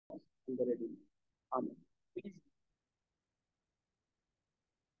in the reading. Amen. Please.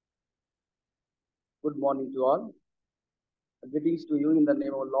 Good morning to all. Greetings to you in the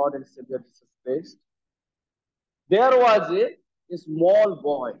name of Lord and Savior Jesus Christ. There was a small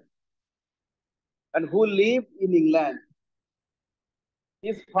boy and who lived in England.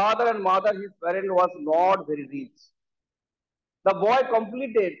 His father and mother, his parent was not very rich. The boy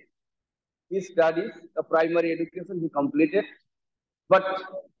completed his studies, the primary education he completed, but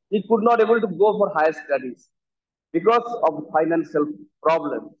he could not able to go for higher studies because of financial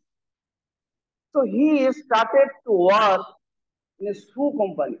problems. So he started to work in a shoe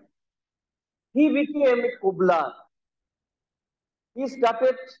company. He became a cobbler. He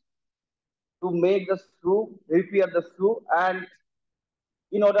started to make the shoe, repair the shoe, and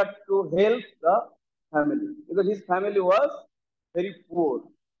in order to help the family, because his family was very poor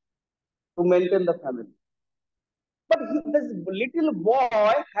to maintain the family. But this little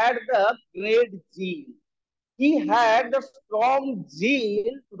boy had the great zeal. He had the strong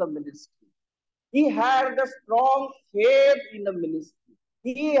zeal to the ministry. He had the strong faith in the ministry.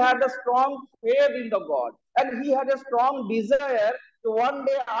 He had a strong faith in the God. And he had a strong desire to one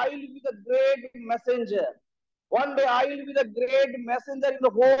day I will be the great messenger. One day I will be the great messenger in the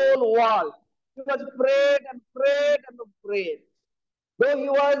whole world. He was prayed and prayed and prayed. Though he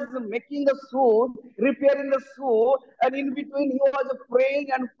was making the shoe, repairing the shoe, and in between he was praying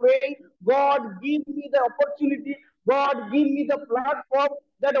and praying, God give me the opportunity, God give me the platform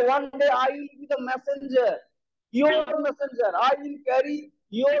that one day I will be the messenger, your messenger. I will carry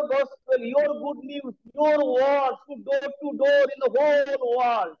your gospel, your good news, your words to door in the whole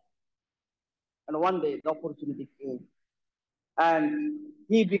world. And one day the opportunity came. And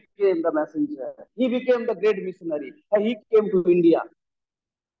he became the messenger. He became the great missionary. And he came to India.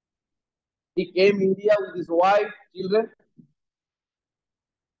 He came to India with his wife, children,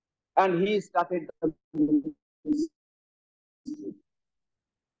 and he started the ministry.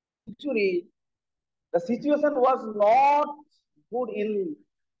 Actually, the situation was not good in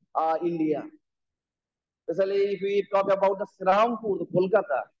India. Especially if we talk about the Srampur, the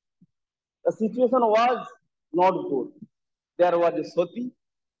Kolkata, the situation was not good. There was a sati,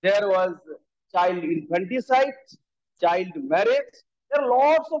 there was child infanticide, child marriage. There are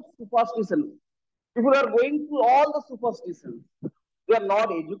lots of superstitions. People are going through all the superstitions. They are not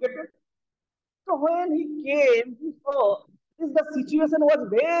educated. So when he came, he saw the situation was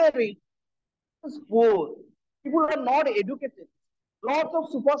very poor. People are not educated. Lots of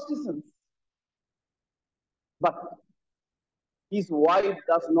superstitions. But his wife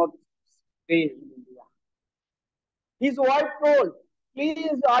does not stay in India. His wife told,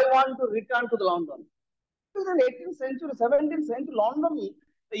 please, I want to return to the London. Because in 18th century, 17th century, London,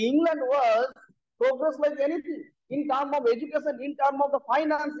 the England was progress like anything. In terms of education, in terms of the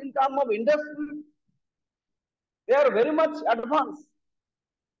finance, in terms of industry, they are very much advanced.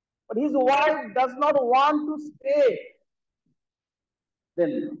 But his wife does not want to stay.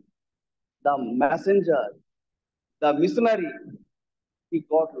 Then the messenger, the missionary, he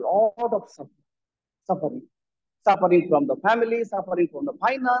got a lot of suffering. Suffering from the family, suffering from the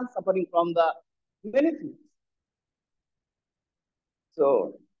finance, suffering from the many things.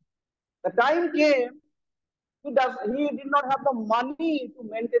 So the time came, he did not have the money to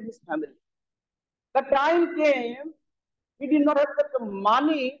maintain his family. The time came, he did not have the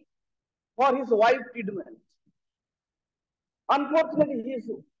money for his wife's treatment. Unfortunately, his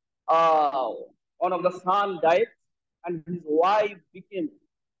one of the son died, and his wife became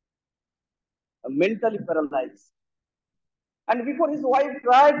mentally paralyzed. And before his wife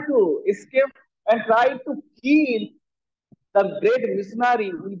tried to escape and tried to kill the great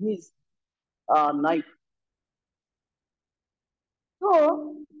missionary with his knife.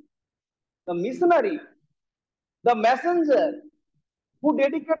 So the missionary, the messenger, who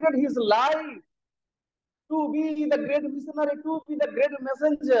dedicated his life to be the great missionary, to be the great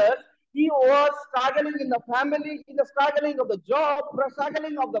messenger, he was struggling in the family, in the struggling of the job,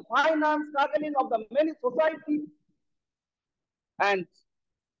 struggling of the finance, struggling of the many society. And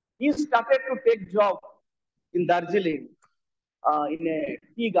he started to take job in Darjeeling, in a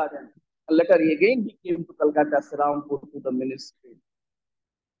tea garden. And later again, he came to Calcutta, Serampur, to the ministry.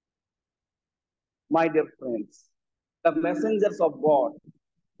 My dear friends, the messengers of God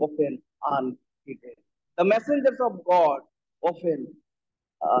often unheeded. The messengers of God often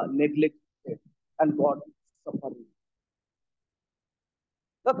neglected and got suffering.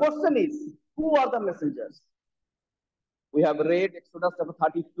 The question is, who are the messengers? We have read Exodus chapter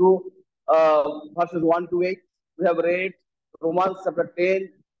 32, verses 1 to 8. We have read Romans chapter 10,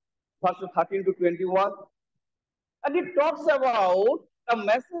 verses 13 to 21. And it talks about the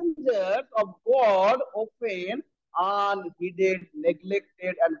messengers of God often unheeded,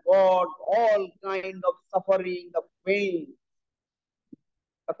 neglected, and got all kind of suffering, the pain.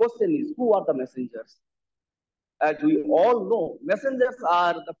 The question is, who are the messengers? As we all know, messengers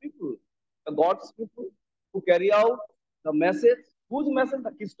are the people, the God's people, who carry out the message. Whose message?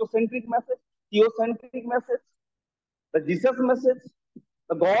 The Christocentric message, theocentric message, the Jesus message,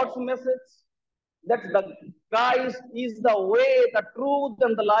 the God's message, that the Christ is the way, the truth,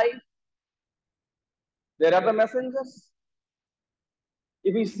 and the life. There are the messengers.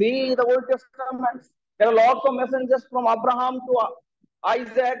 If we see the Old Testament, there are lots of messengers from Abraham to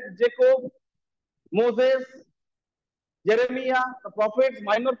Isaac, Jacob, Moses, Jeremiah, the prophets,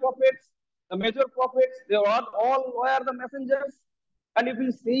 minor prophets, the major prophets, they are all were the messengers. And if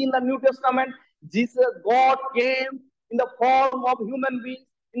we see in the New Testament, Jesus, God came in the form of human beings,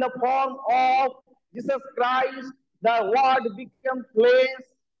 in the form of Jesus Christ, the word became flesh.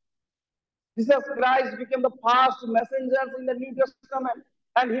 Jesus Christ became the first messengers in the New Testament,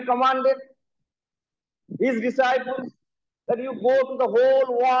 and he commanded his disciples that you go to the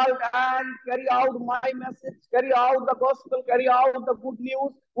whole world and carry out my message, carry out the gospel, carry out the good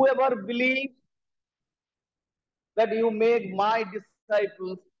news. Whoever believes, that you make my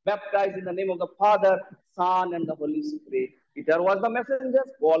disciples baptized in the name of the Father, Son, and the Holy Spirit. Peter was the messenger,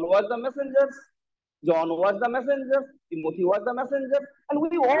 Paul was the messenger, John was the messenger, Timothy was the messenger, and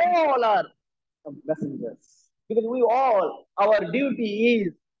we all are the messengers. Because we all, our duty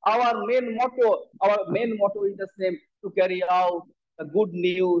is, our main motto is the same, to carry out the good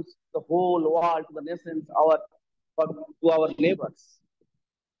news, the whole world, to the nations, to our neighbors.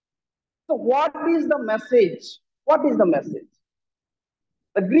 So what is the message? What is the message?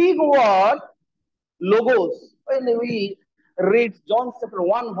 The Greek word logos, when we read John chapter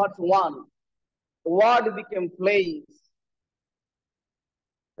 1, verse 1, the word became flesh.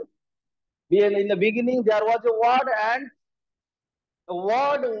 In the beginning, there was a word, and the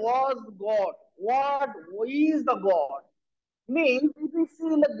word was God. Word is the God. Means, if we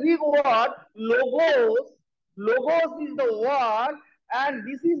see in the Greek word, logos is the word, and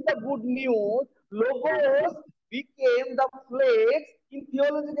this is the good news. Logos became the flesh. In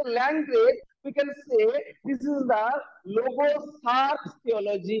theological language, we can say this is the logos sarx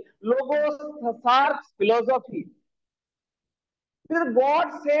theology, logos sarx philosophy. Because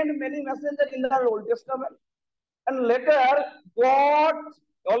God sent many messengers in the Old Testament, and later God,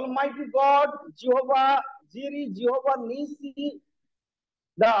 Almighty God, Jehovah Jireh, Jehovah Nisi,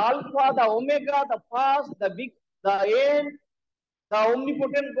 the Alpha, the Omega, the first, the big, the end, the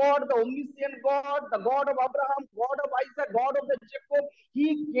omnipotent God, the omniscient God, the God of Abraham, God of Isaac, God of the Jacob. He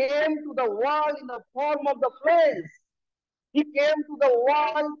came to the world in the form of the flesh. He came to the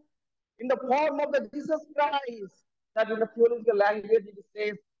world in the form of the Jesus Christ. That in the theological language it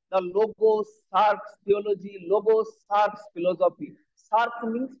says the logos sarx theology, logos sarx philosophy. Sarx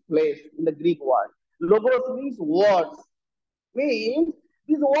means flesh in the Greek word. Logos means words. Means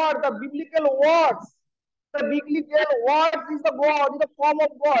these words, the biblical words. The biblical words is the God, is the form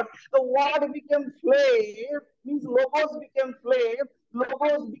of God. The word became flesh, means logos became flesh.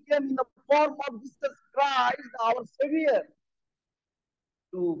 Logos became in the form of Jesus Christ, our Savior,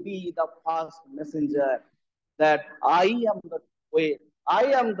 to be the first messenger, that I am the way, I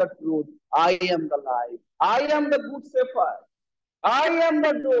am the truth, I am the life, I am the good shepherd, I am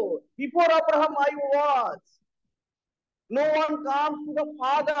the door. Before Abraham, I was. No one comes to the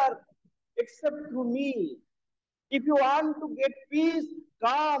Father except through me. If you want to get peace,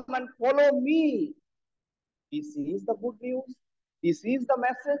 come and follow me. This is the good news. This is the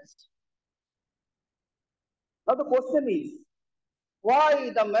message. Now the question is,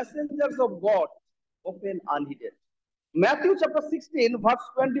 why the messengers of God often unheeded? Matthew chapter 16, verse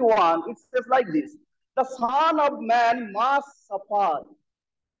 21, it says like this: the Son of Man must suffer.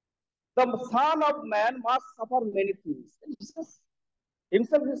 The Son of Man must suffer many things. Jesus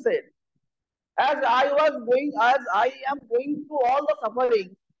himself he said, as I am going through all the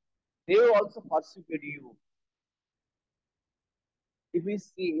suffering, they also persecuted you. If we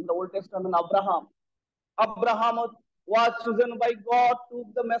see in the Old Testament, Abraham was chosen by God to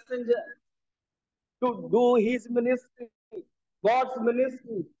the messenger to do his ministry, God's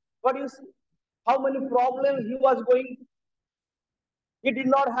ministry. But you see, how many problems he was going through. He did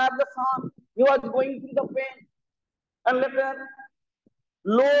not have the son. He was going through the pain. And later,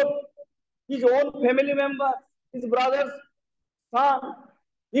 Lord, his own family member, his brother's son,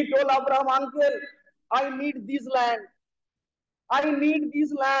 he told Abraham, uncle, I need this land. I need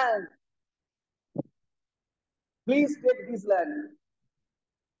this land. Please take this land.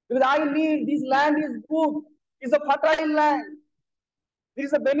 Because I need this land is good. It's a fertile land. There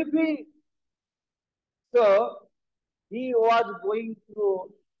is a benefit. So he was going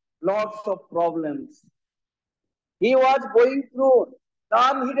through lots of problems. He was going through the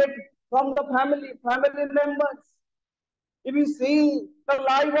unheeded from the family members. If you see the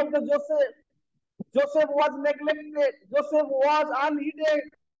life of the Joseph, Joseph was neglected. Joseph was unheeded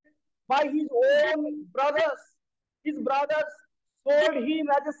by his own brothers. His brothers sold him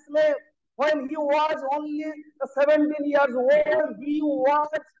as a slave. When he was only 17 years old, he was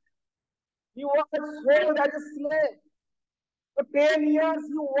sold as a slave. For 10 years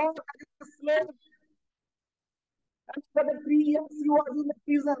he worked as a slave. And for the 3 years he was in the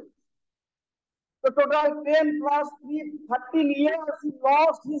prison. The total 10 plus 3, 13 years he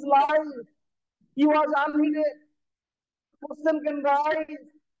lost his life. He was unheeded. Question can rise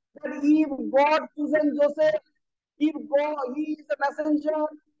that if God chosen Joseph, if God, he is a messenger,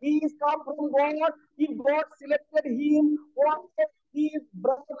 he is come from God, if God selected him, why his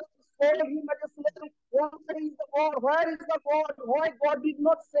brothers sold him as a slave? Where is the God? Where is the God? Why God did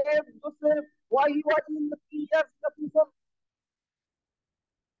not save Joseph? Why he was in the 3 years in the prison?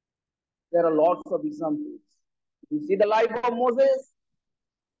 There are lots of examples. You see the life of Moses.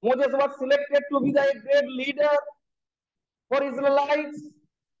 Moses was selected to be the great leader for Israelites.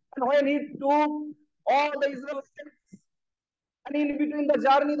 And when he took all the Israelites, and in between the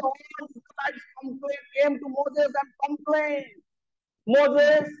journey, the whole Israelites came to Moses and complained,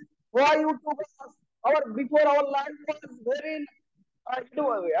 Moses, why you took us? Before our life was very,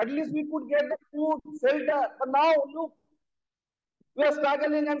 at least we could get the food, shelter. But now look, we are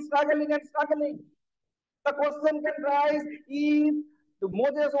struggling and struggling and struggling. The question can rise if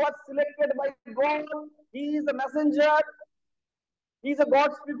Moses was selected by God, he is a messenger, he is a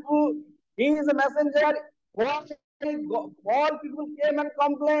God's people, he is a messenger. Why all people came and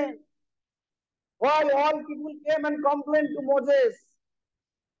complained? Why all people came and complained to Moses?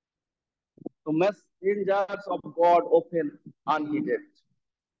 The messengers of God open unheeded.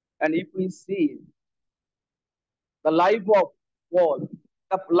 And if we see the life of Paul,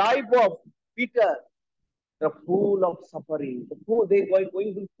 the life of Peter, they're full of suffering. They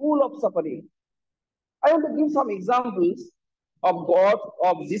going to full of suffering. I want to give some examples of God,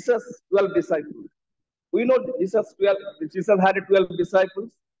 of Jesus' 12 disciples. We know Jesus had 12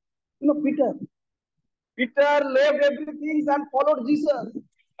 disciples. Peter. Peter left everything and followed Jesus.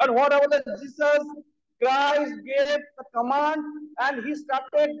 And whatever the Jesus Christ gave the command, and he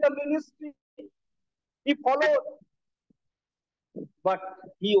started the ministry. He followed. But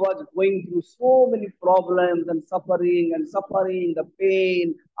he was going through so many problems and suffering, the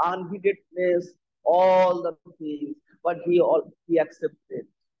pain, unheededness, all the things. But he accepted.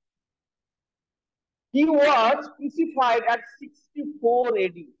 He was crucified at 64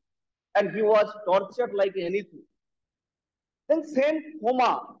 AD, and he was tortured like anything. Then Saint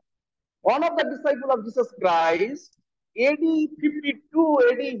Thomas, one of the disciples of Jesus Christ, AD 52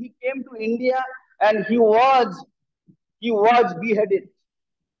 AD, he came to India and he was beheaded.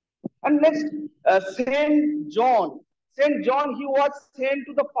 And next, Saint John. Saint John, he was sent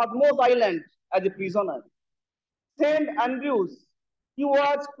to the Patmos island as a prisoner. Saint Andrews, he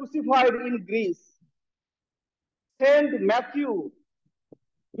was crucified in Greece. Saint Matthew,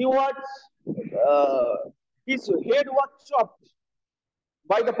 his head was chopped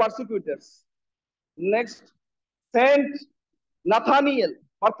by the persecutors. Next, Saint Bartholomew,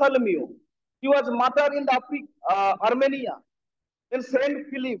 he was martyred in Armenia. Then Saint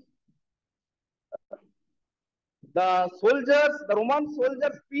Philip, the Roman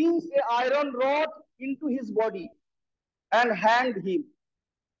soldiers pinched an iron rod into his body and hanged him.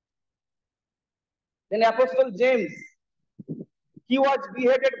 Then Apostle James, he was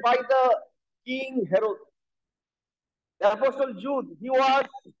beheaded by the King Herod. The Apostle Jude, he was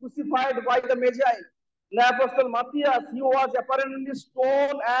crucified by the Magi. The Apostle Matthias, he was apparently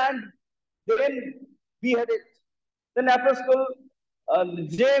stoned and then beheaded. Then Apostle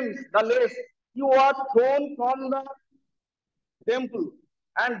James, the less, he was thrown from the temple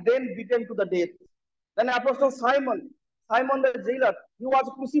and then beaten to the death. Then Apostle Simon the jailer, he was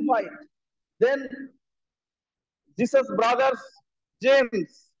crucified. Then Jesus' brothers,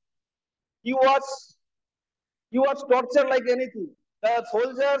 James, he was tortured like anything. The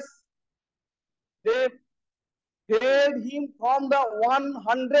soldiers, they held him from the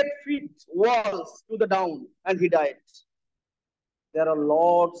 100 feet walls to the down, and he died. There are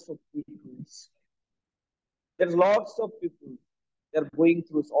lots of people. There's lots of people. They're going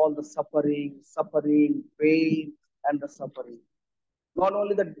through all the suffering, pain, and the suffering. Not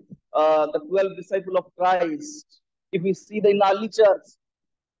only the 12 disciples of Christ. If we see the early church,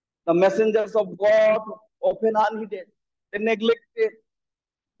 the messengers of God often unheeded, they neglected.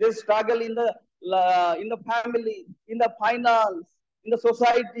 They struggle in the family, in the finance, in the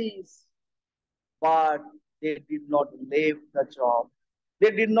societies, but they did not leave the job. They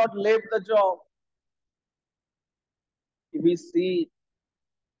did not leave the job. If we see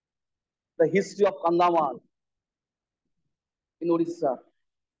the history of Kandamal in Odisha,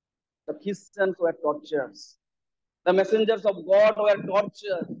 the Christians were tortured. The messengers of God were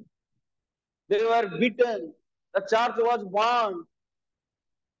tortured. They were beaten. The church was burned.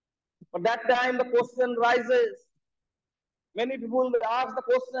 But that time the question rises. Many people ask the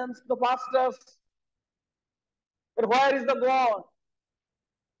questions to the pastors, but where is the God?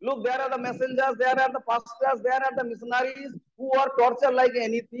 Look, there are the messengers, there are the pastors, there are the missionaries who are tortured like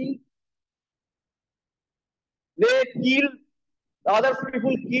anything. They killed, the other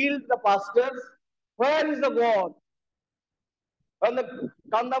people killed the pastors. Where is the God? When the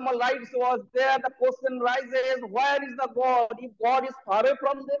Kandamalites was there, the question rises, where is the God? If God is far away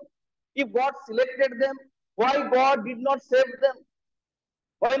from them, if God selected them, why God did not save them?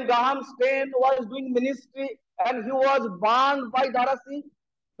 When Graham Stein was doing ministry and he was banned by Darasi,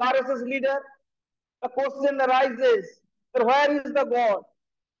 the RSS leader, the question arises, where is the God?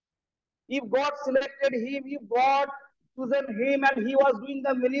 If God selected him, if God chosen him and he was doing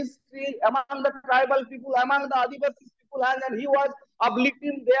the ministry among the tribal people, among the Adivasi people, and he was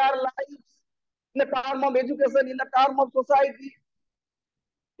uplifting their lives in the term of education, in the term of society,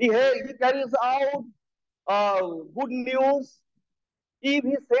 he carries out good news. If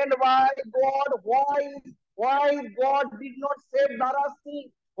he sent by God, why God did not save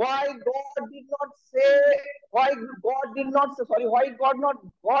Darasi? Why God did not say? Why God did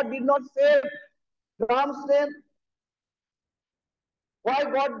not save Ramsden? Why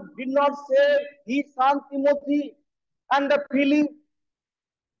God did not save his son Timothy and the Philip?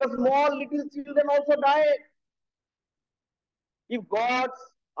 The small little children also died. If God's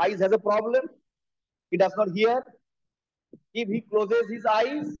eyes has a problem, he does not hear. If he closes his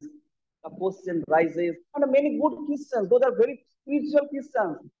eyes, the question rises. And many good Christians, those are very spiritual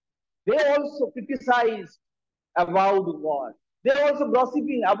Christians, they also criticize about God. They are also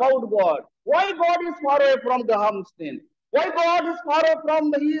gossiping about God. Why God is far away from Graham Stein? Why God is far away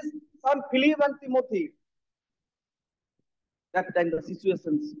from his son Philip and Timothy? That time the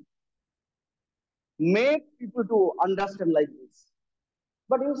situations make people to understand like this.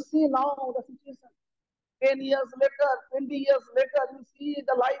 But you see now the situation. 10 years later, 20 years later, you see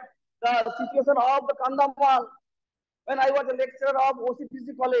the life, the situation of the Kandamal. When I was a lecturer of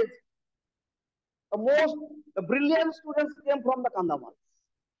OCTC college, the brilliant students came from the Kandamal.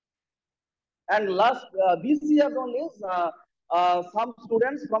 And this year only, some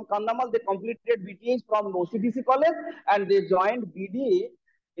students from Kandamal, they completed BTH from OCTC college and they joined BD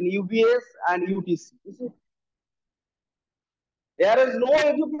in UBS and UTC. You see, there is no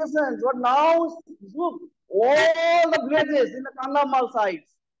education, but now look, all the villages in the Kandamal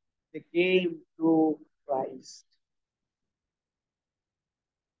sites, they came to Christ.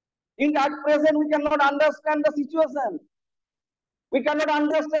 In that present, we cannot understand the situation. We cannot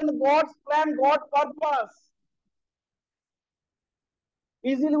understand God's plan, God's purpose.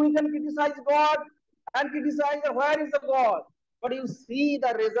 Easily we can criticize God and criticize where is the God. But you see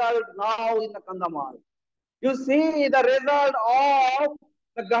the result now in the Kandamal. You see the result of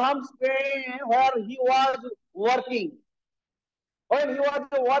the Graham Stein where he was working. When he was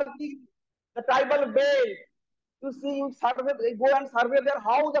working, the tribal belt, you see, you go and survey there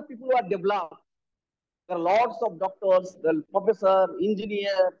how the people are developed. There are lots of doctors, the professors,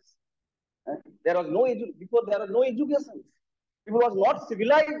 engineers. There was no before there was no education. People was not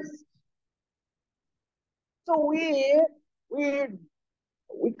civilized. So we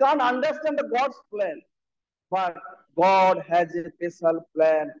can't understand the God's plan, but God has a special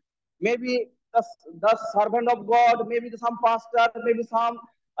plan. Maybe the servant of God, maybe some pastor, maybe some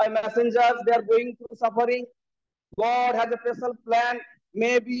messengers, they are going through suffering. God has a special plan.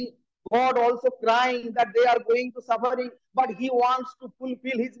 Maybe God also crying that they are going to suffering, but he wants to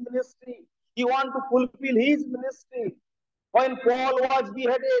fulfill his ministry. He wants to fulfill his ministry. When Paul was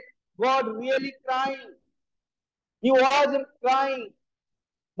beheaded, God really crying. He wasn't crying,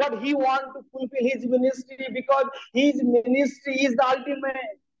 but he wants to fulfill his ministry because his ministry is the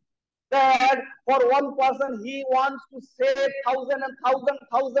ultimate. That for one person, he wants to save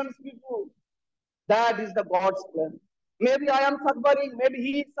thousands people. That is the God's plan. Maybe I am suffering, maybe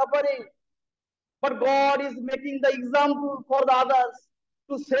he is suffering, but God is making the example for the others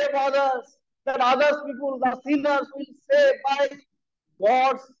to save others, that others people, the sinners will save by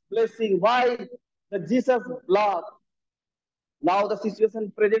God's blessing, by the Jesus blood. Now the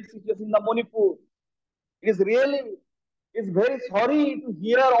situation, present situation in the Manipur, it is really is very sorry to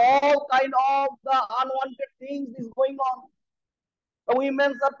hear all kind of the unwanted things is going on. The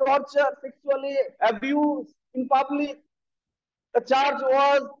women are tortured, sexually abused in public. The church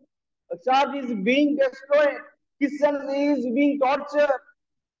is being destroyed. Christians is being tortured.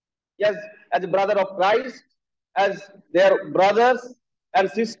 Yes, as a brother of Christ, as their brothers and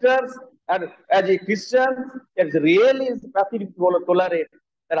sisters, and as a Christian, it's really pathetic to tolerate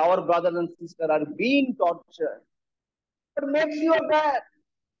that our brothers and sisters are being tortured. What makes you bad?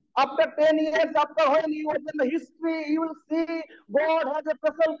 After 10 years, after when you open the history, you will see God has a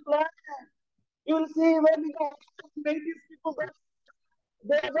special plan. You will see when the native people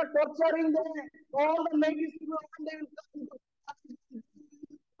they are torturing them. All the native people they will come to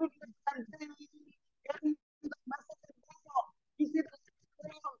you see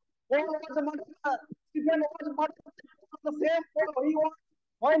Paul was a murderer. Stephen was a murderer. The same Paul he was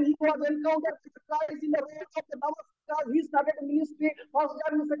when he was encountered with Christ in the road of the Damascus, he started a ministry, first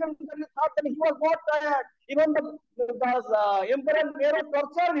journey, second journey, third journey, he was not tired. Even the Emperor Nero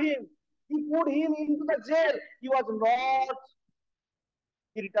tortured him. He put him into the jail. He was not,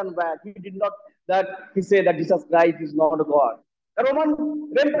 he returned back. He did not, that he said that Jesus Christ is not God. The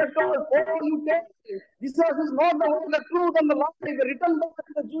Roman emperor told, oh, you tell Jesus is not the way, the truth, and the life. He returned back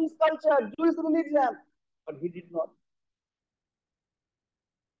to the Jewish culture, Jewish religion. But he did not.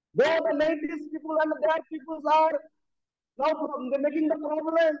 Though the native people and the black people are now they're making the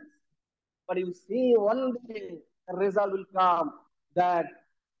problem. But you see, one day the result will come that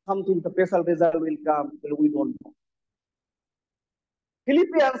something, the special result will come, but we don't know.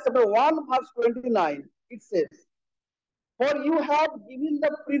 Philippians chapter 1, verse 29, it says, for you have given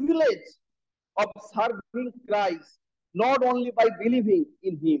the privilege of serving Christ, not only by believing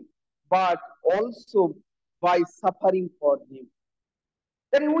in him, but also by suffering for him.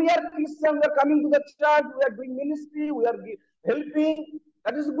 Then we are Christians, we are coming to the church, we are doing ministry, we are helping.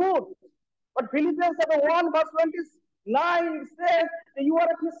 That is good. But Philippians chapter 1, verse 29, it says, you are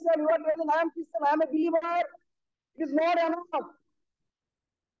a Christian, you are telling, I am Christian, I am a believer. It is not enough.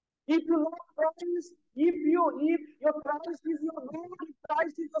 If you love Christ, if your Christ is your God, if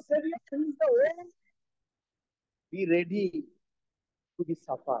Christ is the Savior, He is the way, be ready to be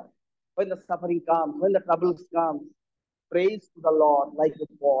suffered. When the suffering comes, when the troubles come, praise to the Lord like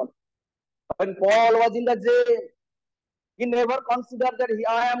Paul. When Paul was in the jail, he never considered that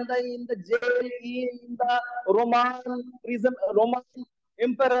I am in the jail in the Roman prison, Roman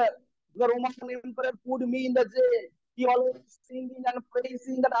emperor. The Roman emperor put me in the jail. He always singing and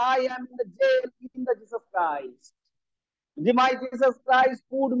praising that I am in the jail in the Jesus Christ. My Jesus Christ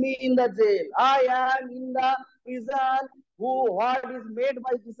put me in the jail. I am in the prison what is made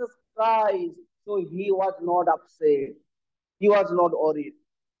by Jesus Christ. So he was not upset. He was not worried.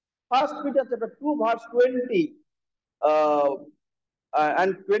 First Peter chapter 2, verse 20 uh,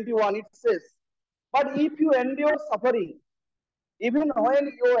 and 21, it says, but if you endure suffering, even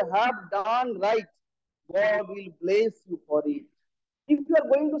when you have done right, God will bless you for it. If you are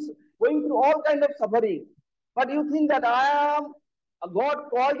going through all kind of suffering, but you think that I am God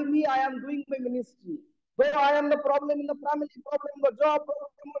called me, I am doing my ministry. Though I am the problem in the family, problem in the job,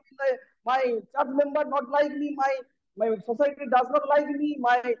 problem in my church member not like me, my society does not like me,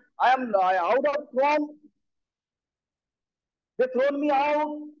 I am out of from, they thrown me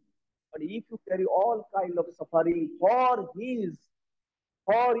out. But if you carry all kind of suffering for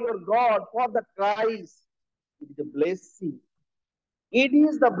your God, for the Christ, it is a blessing. It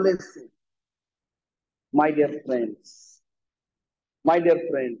is the blessing. My dear friends,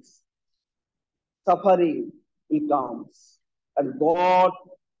 suffering will come. And God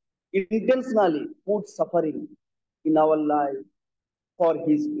intentionally puts suffering in our life for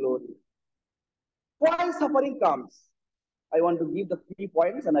His glory. Why suffering comes? I want to give the 3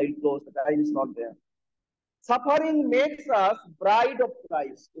 points and I will close. The time is not there. Suffering makes us bride of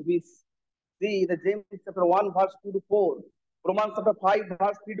Christ. We see the James chapter 1, verse 2 to 4, Romans chapter 5,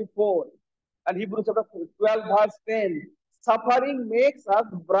 verse 3 to 4, and Hebrews chapter 12, verse 10. Suffering makes us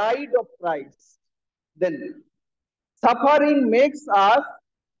bride of Christ. Then, suffering makes us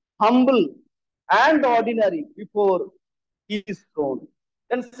humble and ordinary before His throne.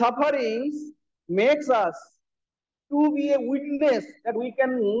 Then, sufferings makes us to be a witness that we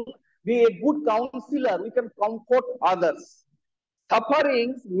can be a good counselor, we can comfort others.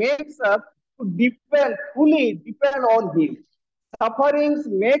 Sufferings makes us to fully depend on Him. Sufferings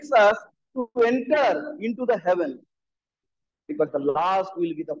makes us to enter into the heaven. Because the last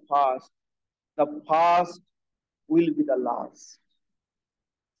will be the first. The first will be the last.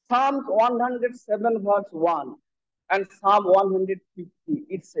 Psalms 107 verse 1 and Psalm 150,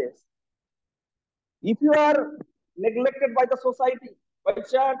 it says, if you are neglected by the society, by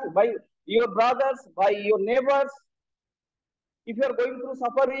church, by your brothers, by your neighbors. If you are going through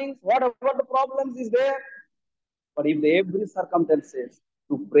sufferings, whatever the problems is there, but if the every circumstances,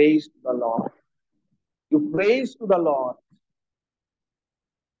 you praise to the Lord. You praise to the Lord.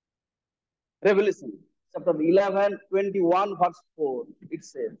 Revelation chapter 11, 21, verse 4, it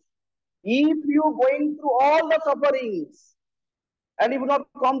says, if you going through all the sufferings and if you're not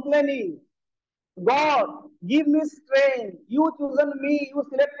complaining, God, give me strength. You chosen me, you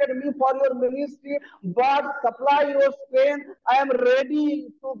selected me for your ministry, but supply your strength. I am ready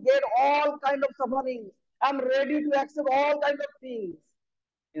to get all kind of sufferings. I'm ready to accept all kind of things.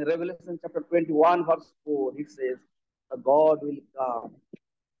 In Revelation chapter 21, verse 4, it says, the God will come.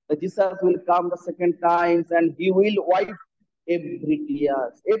 The Jesus will come the second times and he will wipe every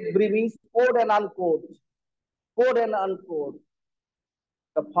tears. Every means quote and unquote. Quote and unquote.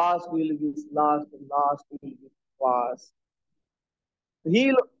 The past will be last, the last will be past.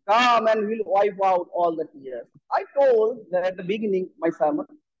 He'll come and he'll wipe out all the tears. I told that at the beginning, my sermon,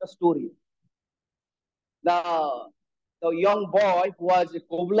 the story. The, the young boy who was a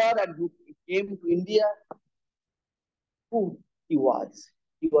cobbler and who came to India, who he was?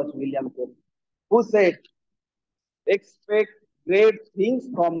 He was William Penn, who said, expect great things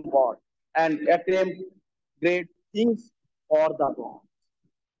from God and attempt great things for the God.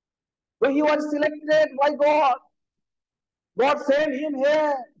 When he was selected by God, God sent him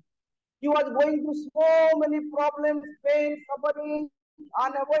here. He was going through so many problems, pain, suffering,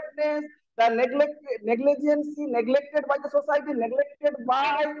 unawareness, the negligence, neglected by the society, neglected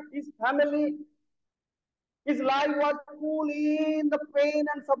by his family. His life was full in the pain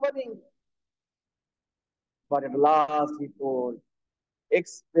and suffering. But at last he told,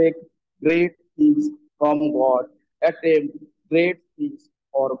 expect great things from God, attempt great things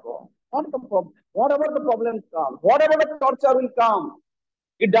for God. Not the problem. Whatever the problems come, whatever the torture will come,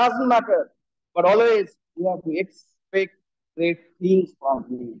 it doesn't matter. But always we have to expect great things from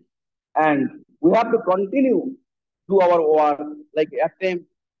Him. And we have to continue do our work, like attempt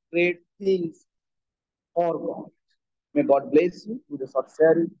great things for God. May God bless you with the short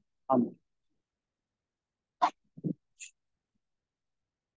sharing. Amen.